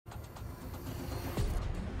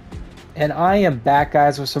And I am back,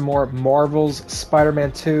 guys, with some more Marvel's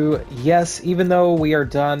Spider-Man 2. Yes, even though we are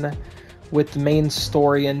done with the main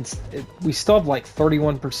story, and we still have like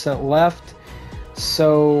 31% left.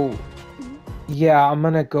 So, yeah, I'm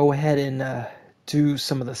gonna go ahead and do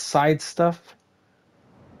some of the side stuff.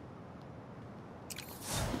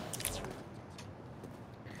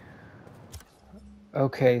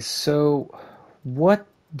 Okay, so what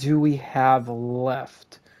do we have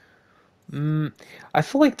left? I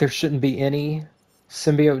feel like there shouldn't be any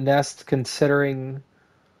symbiote nest considering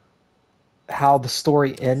how the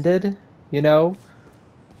story ended, you know?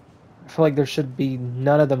 I feel like there should be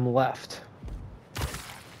none of them left.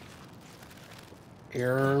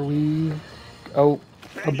 Here we... Oh,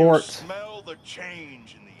 Can you abort. smell the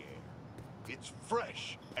change in the air? It's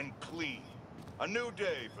fresh and clean. A new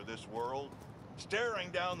day for this world. Staring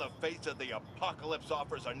down the face of the apocalypse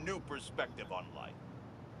offers a new perspective on life.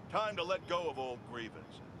 Time to let go of old grievances.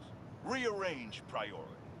 Rearrange priorities.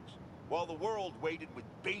 While the world waited with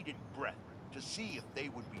bated breath to see if they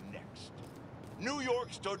would be next. New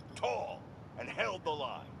York stood tall and held the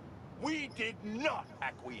line. We did not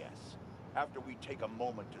acquiesce. After we take a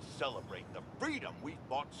moment to celebrate the freedom we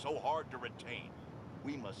fought so hard to retain,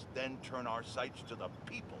 we must then turn our sights to the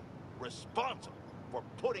people responsible for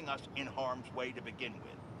putting us in harm's way to begin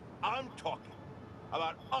with. I'm talking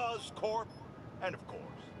about Oscorp and, of course,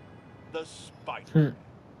 the Spider-Man.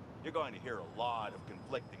 You're going to hear a lot of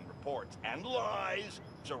conflicting reports and lies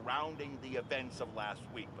surrounding the events of last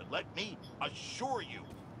week, but let me assure you,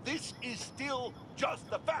 this is still just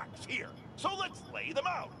the facts here. So let's lay them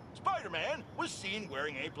out. Spider-Man was seen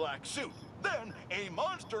wearing a black suit. Then a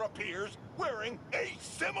monster appears wearing a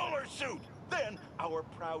similar suit. Then our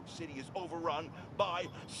proud city is overrun by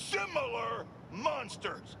similar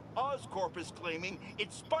monsters. Oscorp is claiming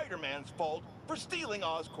it's Spider-Man's fault for stealing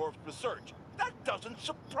Oscorp's research. That doesn't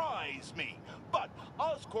surprise me. But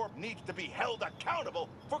Oscorp needs to be held accountable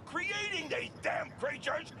for creating these damn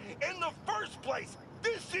creatures in the first place.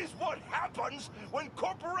 This is what happens when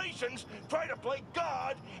corporations try to play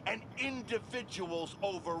God and individuals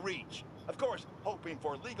overreach. Of course, hoping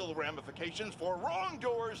for legal ramifications for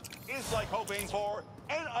wrongdoers is like hoping for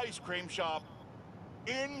an ice cream shop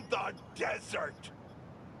in the desert.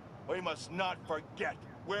 We must not forget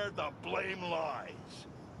where the blame lies.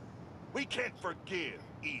 We can't forgive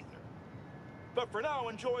either. But for now,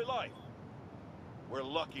 enjoy life. We're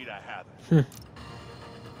lucky to have it.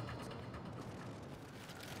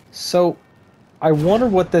 So, I wonder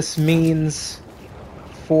what this means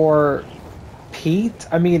for Pete.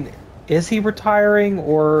 I mean, is he retiring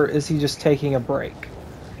or is he just taking a break?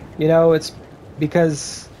 You know, it's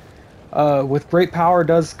because with great power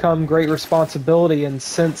does come great responsibility, and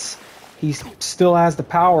since he still has the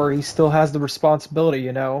power, he still has the responsibility,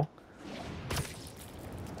 you know?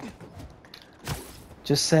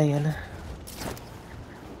 Just saying.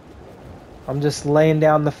 I'm just laying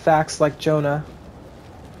down the facts like Jonah.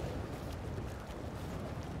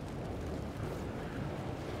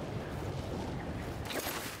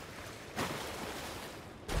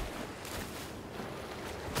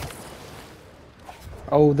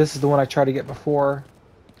 Oh, this is the one I tried to get before.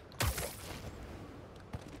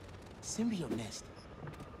 Symbiote nest.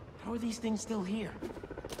 How are these things still here?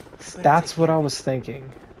 That's what I was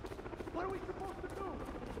thinking. What are we supposed to do?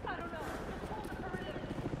 I don't know. Hurry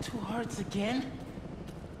up. 2 hearts again?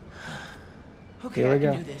 Okay, Here we I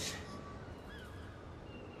go. can do this.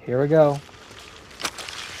 Here we go.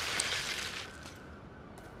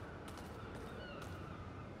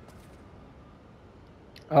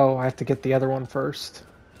 Oh, I have to get the other one first.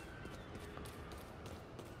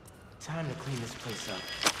 Time to clean this place up.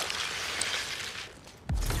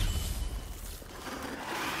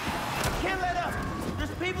 Can't let up.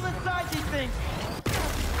 There's people inside these things.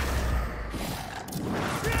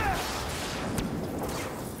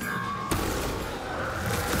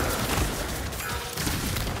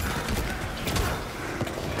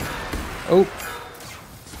 Oh.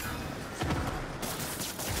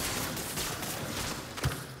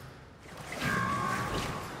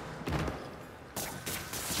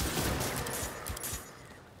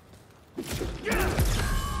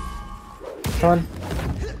 Come on.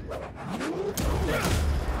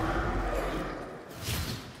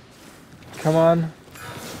 Come on.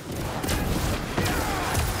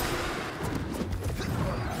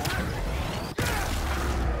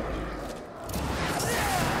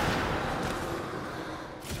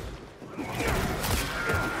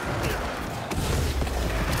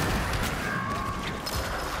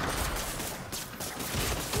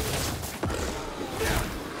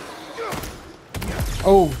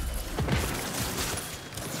 Oh.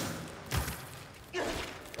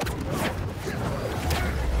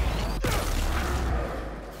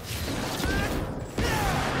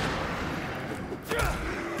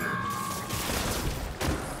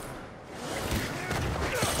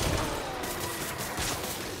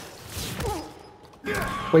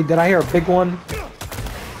 Wait, did I hear a big one?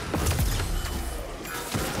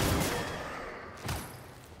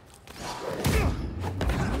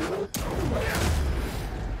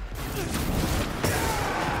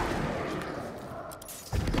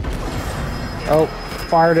 Oh,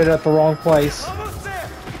 fired it at the wrong place. Almost there!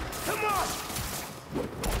 Come on!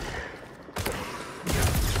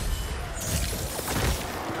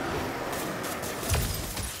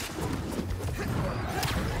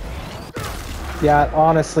 Yeah, it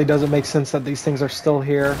honestly doesn't make sense that these things are still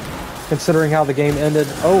here, considering how the game ended.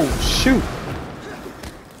 Oh, shoot!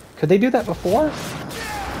 Could they do that before?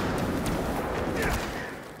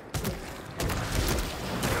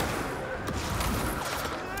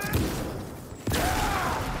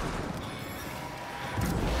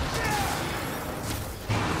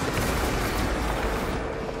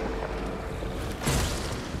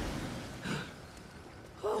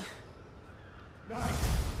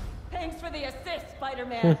 Thanks for the assist,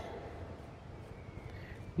 Spider-Man.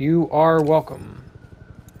 You are welcome.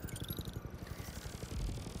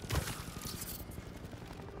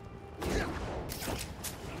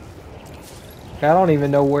 I don't even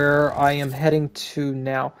know where I am heading to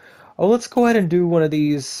now. Oh, let's go ahead and do one of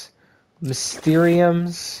these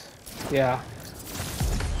Mysteriums. Yeah.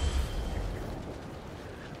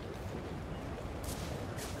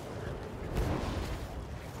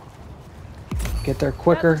 Get there That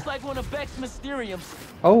quicker. looks like one of Beck's Mysteriums.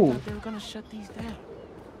 Oh, Thought they were gonna shut these down.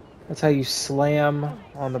 that's how you slam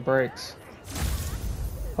on the brakes.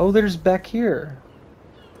 Oh, there's Beck here.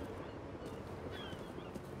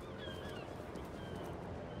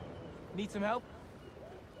 Need some help?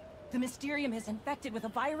 The Mysterium is infected with a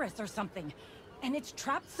virus or something, and it's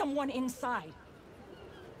trapped someone inside.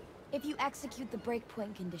 If you execute the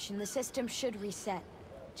breakpoint condition, the system should reset.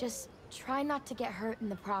 Just try not to get hurt in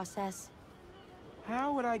the process.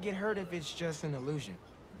 How would I get hurt if it's just an illusion?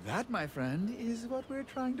 That, my friend, is what we're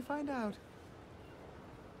trying to find out.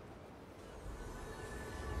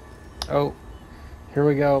 Oh, here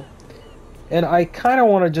we go. And I kind of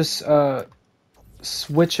want to just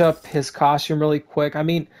switch up his costume really quick. I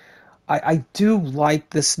mean, I do like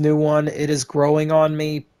this new one. It is growing on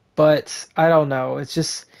me, but I don't know. It's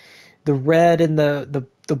just the red and the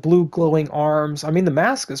blue glowing arms. I mean, the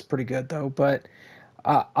mask is pretty good though, but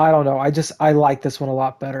I don't know. I like this one a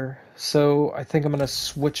lot better. So I think I'm gonna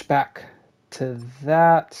switch back to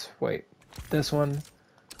that. Wait, this one.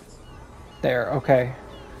 There. Okay,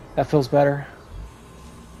 that feels better.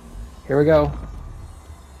 Here we go.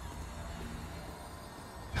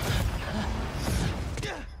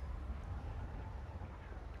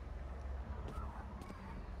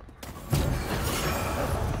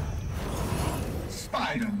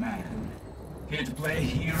 Spider-Man. Here to play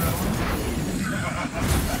hero?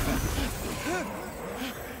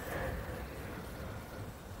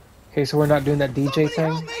 Okay, so we're not doing that DJ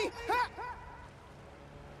thing.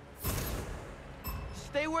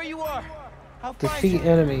 Stay where you are. I'll find Defeat you.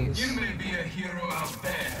 enemies. You may be a hero out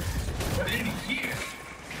there, but in here,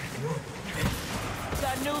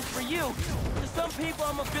 Got news for you. To some people,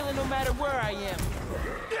 I'm a villain no matter where I am.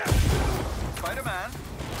 Spider-Man,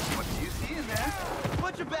 what do you see in there?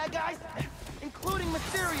 Bunch of bad guys, including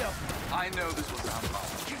Mysterium. I know this will sound wrong,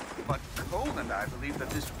 but Cole and I believe that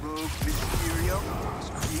this rogue Mysterio was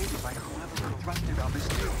created by whoever corrupted our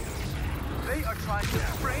Mysteriums. They are trying to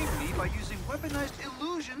frame me by using weaponized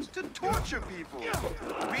illusions to torture people.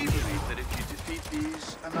 We believe that if you defeat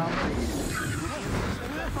these anomalies, you will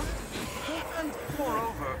be able to. And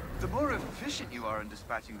moreover, the more efficient you are in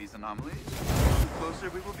dispatching these anomalies, the closer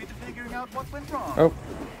we will be to figuring out what went wrong. Oh,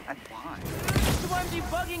 And why. So I'm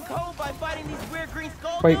debugging Cole by fighting these weird green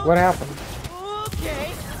skulls? wait, what happened?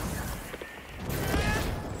 Okay.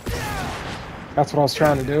 That's what I was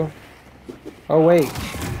trying to do. Oh, wait.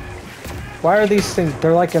 Why are these things?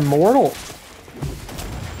 They're like immortal.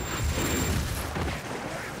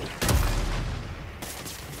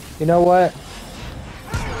 You know what?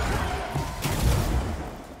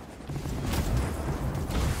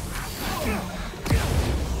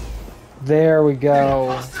 There we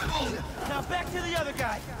go. Now back to the other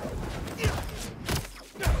guy.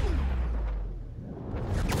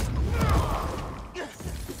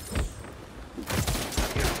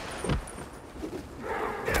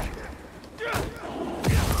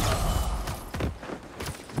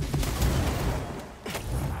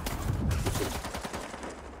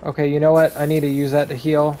 Okay, you know what? I need to use that to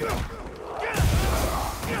heal.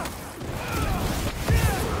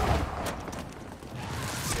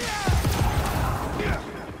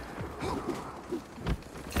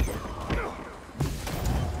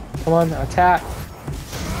 Come on, attack.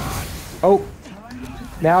 Oh,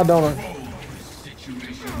 now don't.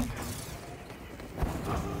 situation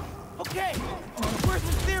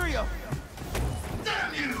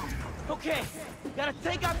Okay, gotta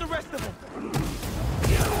take out the rest of them.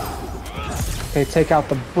 Okay, take out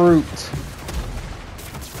the brute.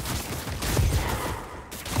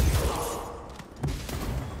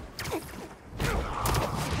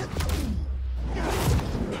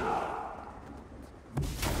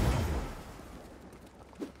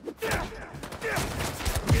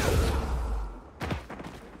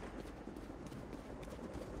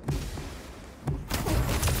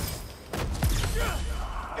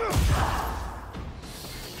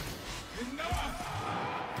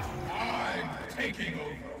 Taking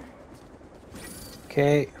over.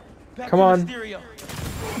 Okay, Back come to on. Mysterio.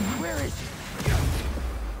 Where is he?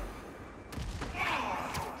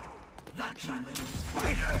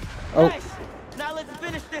 Oh, Nice. Now let's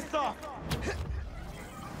finish this off.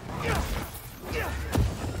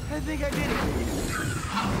 I think I did it.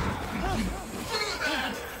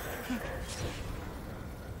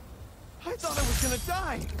 I thought I was gonna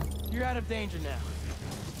die. You're out of danger now.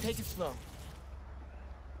 Take it slow.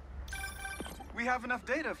 We have enough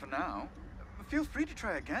data for now. Feel free to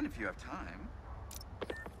try again if you have time.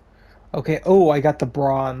 okay. Oh, I got the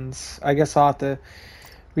bronze. I guess I'll have to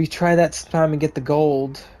retry that sometime and get the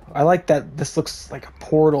gold. I like that. This looks like a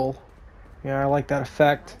portal. Yeah, I like that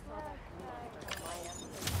effect.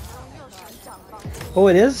 Oh,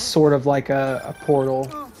 it is sort of like a portal.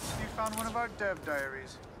 Oh, you found one of our dev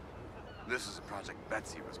diaries. This is a project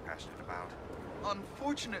Betsy was passionate about.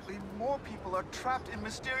 Unfortunately, more people are trapped in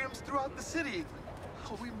Mysteriums throughout the city.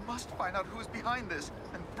 Oh, we must find out who is behind this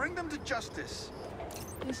and bring them to justice.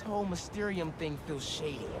 This whole Mysterium thing feels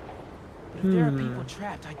shady. But if there are people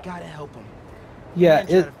trapped, I gotta help them. Yeah, And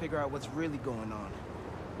try to figure out what's really going on.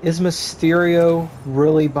 is Mysterio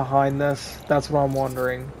really behind this? That's what I'm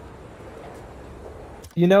wondering.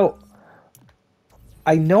 You know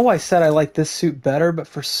I said I like this suit better, but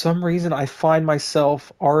for some reason I find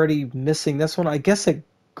myself already missing this one. I guess it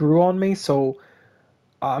grew on me, so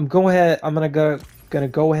I'm gonna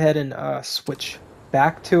go ahead and switch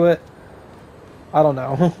back to it. I don't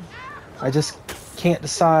know. I just can't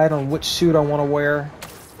decide on which suit I want to wear.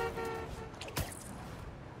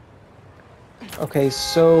 Okay,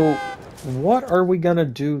 so what are we gonna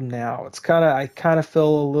do now? I kind of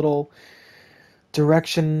feel a little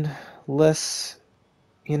directionless,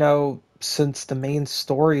 since the main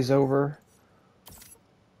story's over.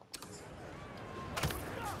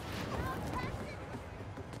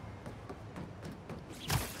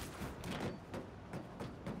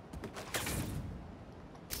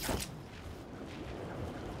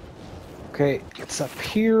 Okay, it's up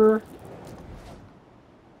here.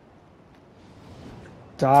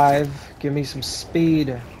 Dive. Give me some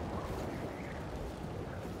speed.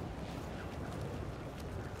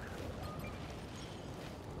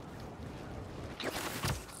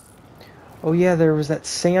 Oh yeah, there was that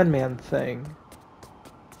Sandman thing.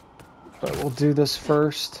 But we'll do this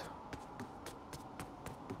first.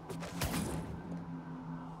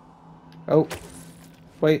 Oh.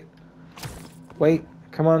 Wait. Wait.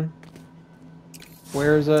 Come on.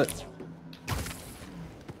 Where is it?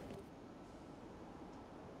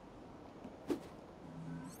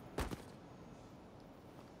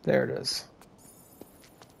 There it is.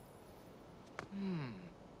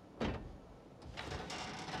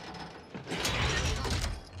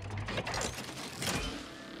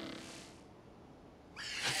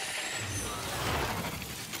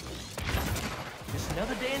 Just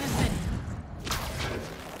another day in the city.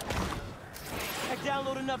 I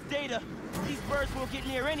download enough data. These birds won't get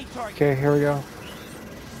near any target. Okay, here we go.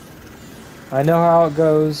 I know how it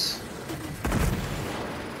goes.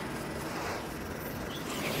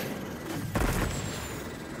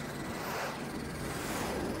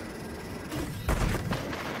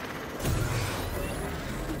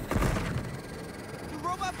 Do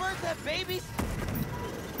robot birds have babies?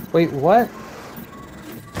 Wait, what?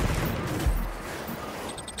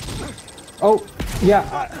 Oh, yeah.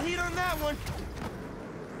 Got the heat on that one.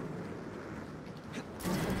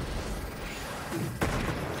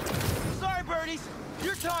 Sorry, birdies.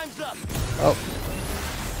 Your time's up. Oh.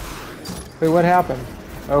 Wait, what happened?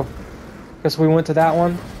 Oh. Guess we went to that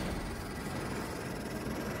one.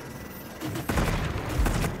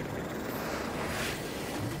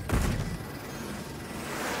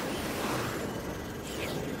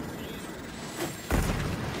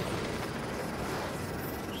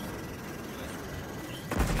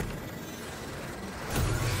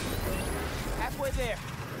 Halfway there.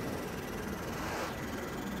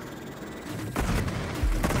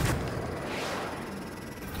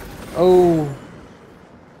 Oh.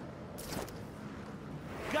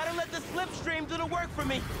 Gotta let the slipstream do the work for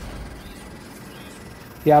me.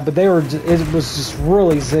 Yeah, but they were. It was just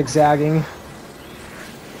really zigzagging.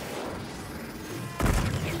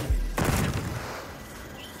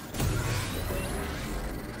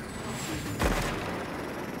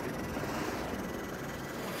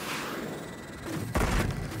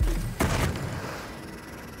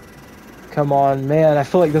 Come on, man. I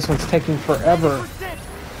feel like this one's taking forever. 90%.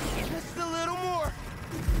 Just a little more.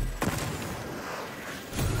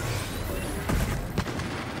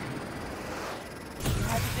 You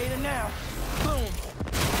have the data now. Boom.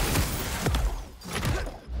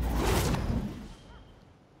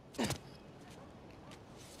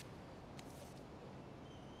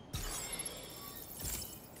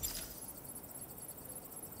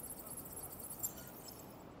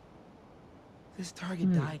 This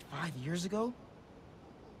target died 5 years ago?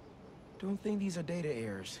 Don't think these are data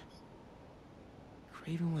errors.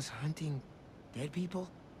 Craven was hunting dead people?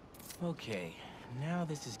 Okay, now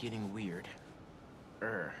this is getting weird.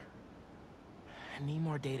 I need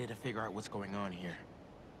more data to figure out what's going on here.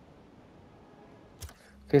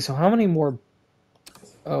 Okay, so how many more...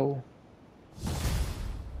 Oh.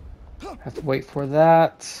 Have to wait for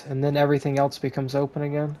that, and then everything else becomes open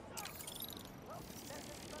again.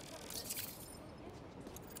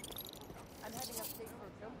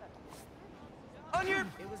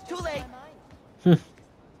 Too late. I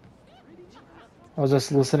was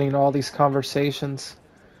just listening to all these conversations.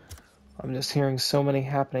 I'm just hearing so many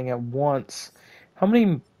happening at once. How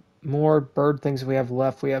many more bird things do we have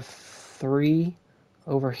left? We have 3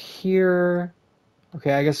 over here.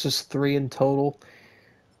 Okay, I guess just 3 in total.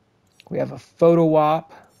 We have a photo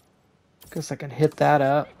op. Guess I can hit that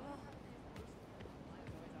up.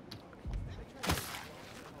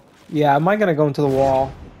 Yeah, am I gonna go into the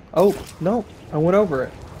wall? Oh, no, I went over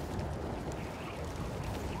it.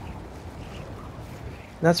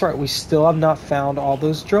 That's right, we still have not found all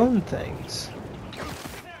those drone things.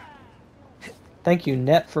 Thank you,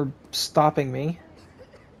 Net, for stopping me.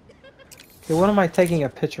 Okay, what am I taking a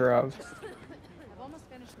picture of?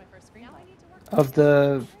 Of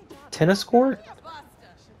the tennis court?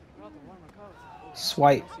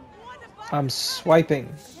 Swipe. I'm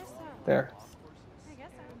swiping. There.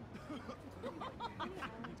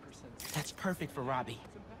 That's perfect for Robbie.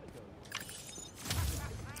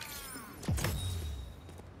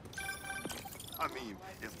 I mean,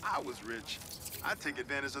 if I was rich, I'd take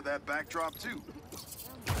advantage of that backdrop too.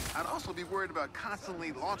 I'd also be worried about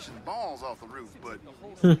constantly launching balls off the roof, but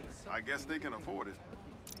I guess they can afford it.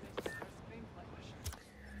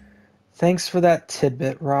 Thanks for that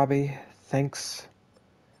tidbit, Robbie. Thanks.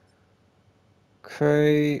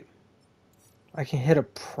 Okay. I can hit a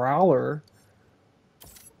Prowler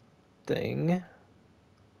thing.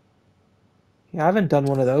 Yeah, I haven't done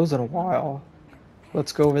one of those in a while.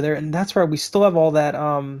 Let's go over there. And that's right, we still have all that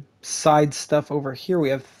side stuff over here. We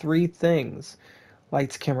have 3 things.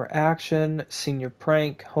 Lights, camera, action, senior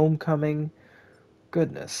prank, homecoming.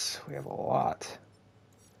 Goodness, we have a lot.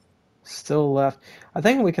 Still left. I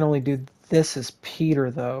think we can only do this as Peter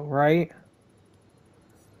though, right?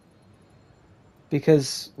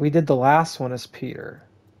 Because we did the last one as Peter.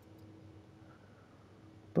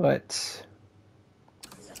 But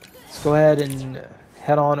let's go ahead and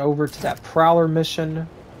head on over to that Prowler mission.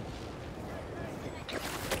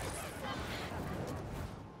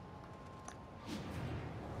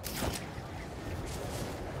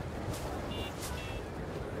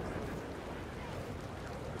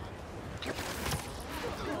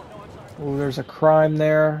 Oh, there's a crime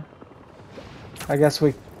there. I guess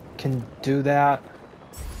we can do that.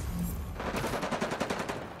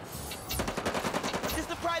 Is this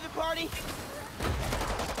the private party?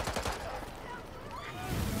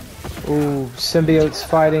 Ooh, symbiotes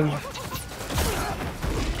fighting.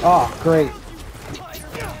 Oh, great.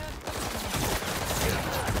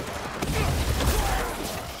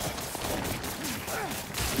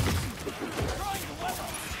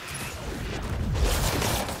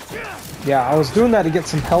 Yeah, I was doing that to get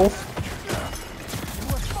some health.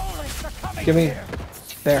 Give me...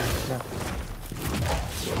 There. No.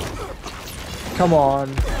 Come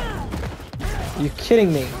on. Are you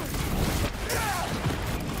kidding me?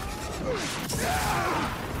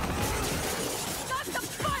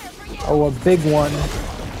 Oh, a big one.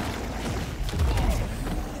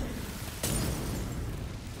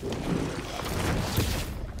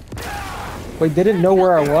 Wait, they didn't know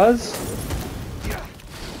where I was?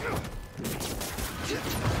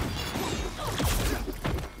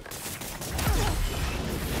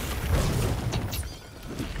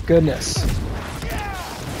 Goodness.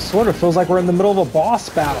 Sort of feels like we're in the middle of a boss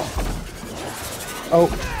battle. Oh.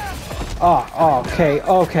 Oh, okay,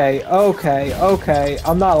 okay, okay, okay.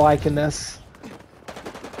 I'm not liking this.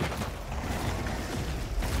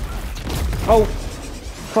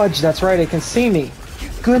 Fudge, that's right, it can see me.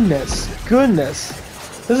 Goodness, goodness.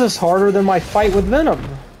 This is harder than my fight with Venom.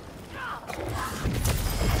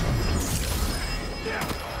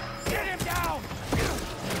 Get him down!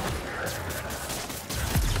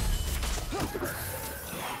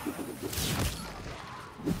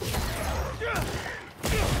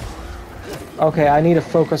 Okay, I need to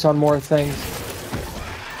focus on more things.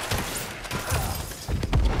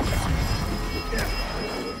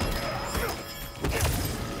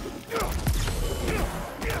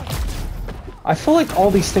 I feel like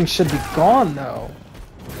all these things should be gone, though.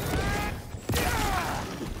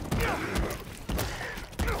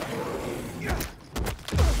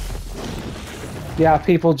 Yeah,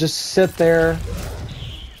 people just sit there.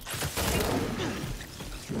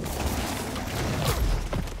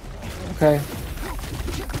 Okay.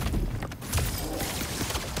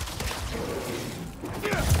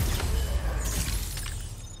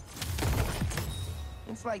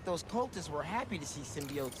 It's like those cultists were happy to see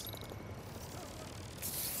symbiotes.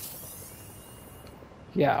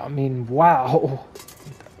 Yeah, I mean, wow.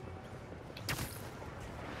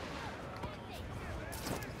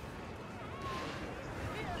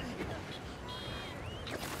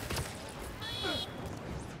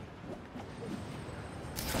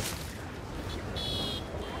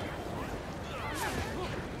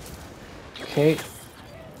 Okay.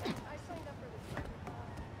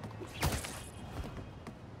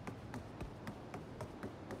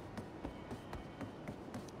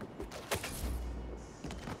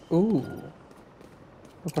 Ooh.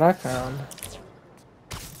 Look what I found.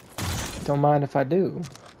 Don't mind if I do.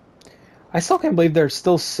 I still can't believe there's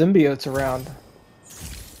still symbiotes around.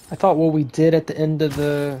 I thought what we did at the end of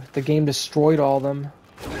the game destroyed all of them.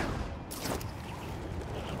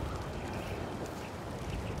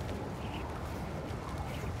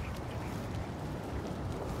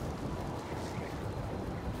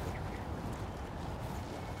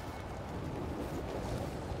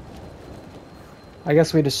 I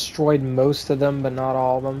guess we destroyed most of them, but not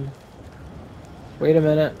all of them. Wait a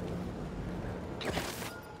minute.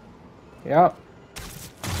 Yep.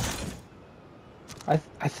 I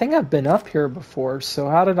think I've been up here before, so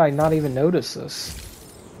how did I not even notice this?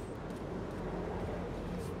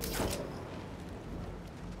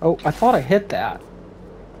 Oh, I thought I hit that.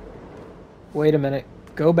 Wait a minute.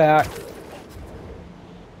 Go back.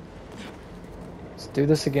 Let's do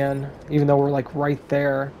this again, even though we're like right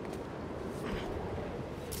there.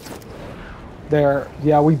 There.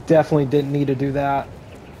 Yeah, we definitely didn't need to do that.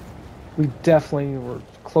 We definitely were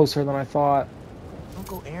closer than I thought.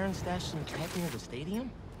 Uncle Aaron stashed some tech near the stadium?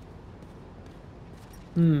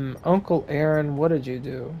 Uncle Aaron, what did you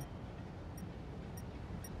do?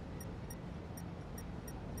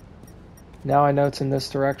 Now I know it's in this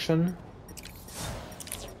direction.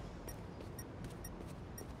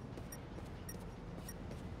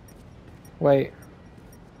 Wait.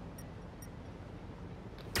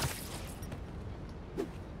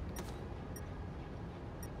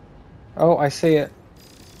 Oh, I see it.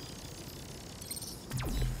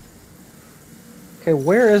 Okay,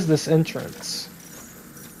 where is this entrance?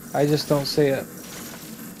 I just don't see it.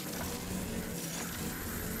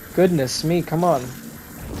 Goodness me, come on.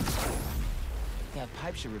 That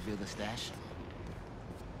pipe should reveal the stash.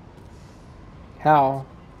 How?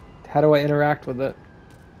 How do I interact with it?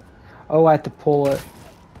 Oh, I have to pull it.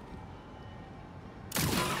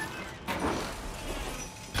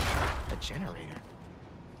 A generator.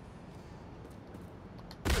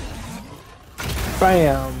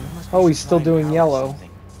 Bam! Oh, he's still doing yellow.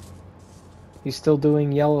 He's still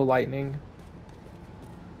doing yellow lightning.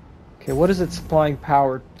 Okay, what is it supplying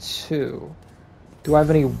power to? Do I have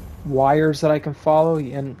any wires that I can follow?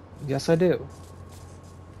 And yes, I do.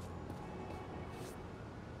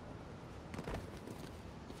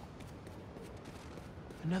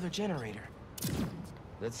 Another generator.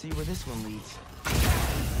 Let's see where this one leads.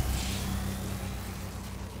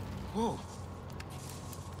 Whoa.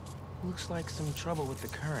 Looks like some trouble with the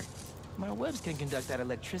current. My webs can conduct that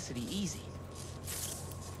electricity easy.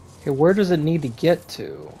 Okay, where does it need to get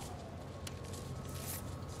to?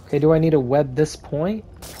 Okay, do I need to web this point?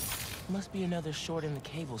 Must be another short in the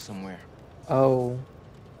cable somewhere. Oh.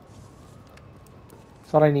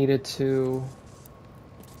 Thought I needed to...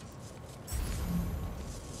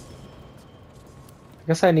 I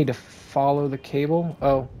guess I need to follow the cable.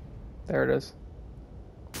 Oh, there it is.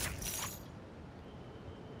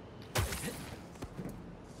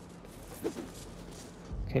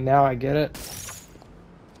 Okay, now I get it.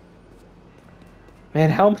 Man,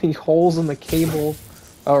 how many holes in the cable,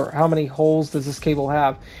 or how many holes does this cable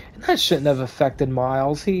have? And that shouldn't have affected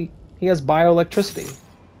Miles. He has bioelectricity.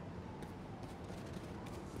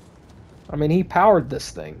 I mean, he powered this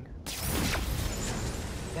thing.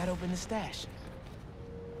 That opened the stash.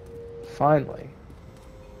 Finally.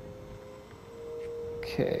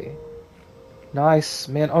 Okay. Nice.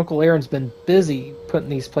 Man, Uncle Aaron's been busy putting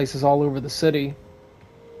these places all over the city.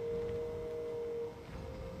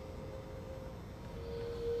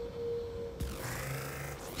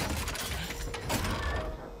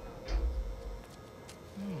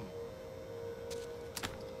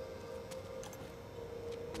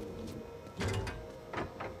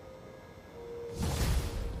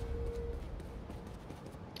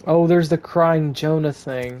 Oh, there's the crying Jonah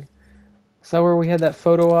thing. Is that where we had that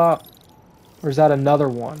photo op? Or is that another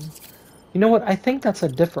one? You know what? I think that's a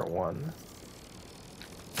different one.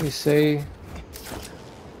 Let me see.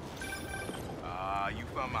 You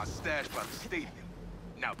found my stash by the stadium.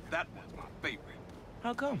 Now that one's my favorite.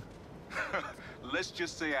 How come? Let's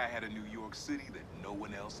just say I had a New York City that no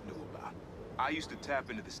one else knew about. I used to tap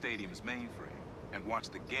into the stadium's mainframe and watch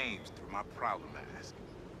the games through my Prowler mask.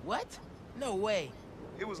 What? No way.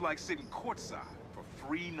 It was like sitting courtside for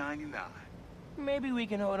free $99. Maybe we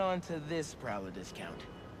can hold on to this Prowler discount.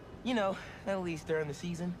 You know, at least during the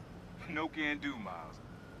season. No can do, Miles.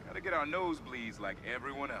 Gotta get our nosebleeds like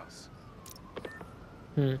everyone else.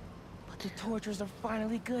 But the tortures are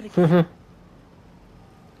finally good again.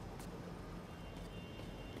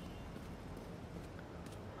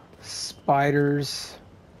 Spiders.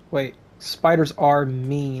 Wait, spiders are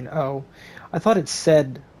mean. Oh, I thought it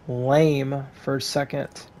said lame for a second.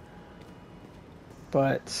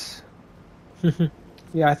 But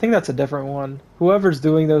yeah, I think that's a different one. Whoever's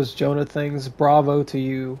doing those Jonah things, bravo to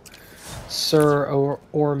you, sir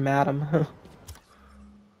or madam.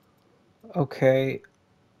 Okay,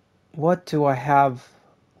 what do I have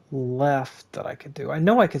left that I could do? I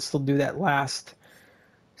know I could still do that last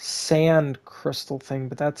sand crystal thing,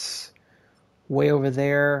 but that's way over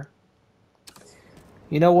there.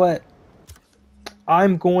 You know what?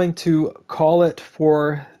 I'm going to call it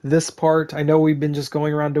for this part. I know we've been just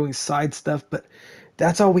going around doing side stuff, but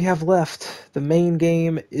that's all we have left. The main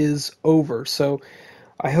game is over. So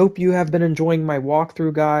I hope you have been enjoying my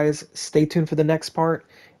walkthrough, guys. Stay tuned for the next part.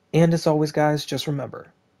 And as always, guys, just remember,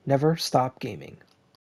 never stop gaming.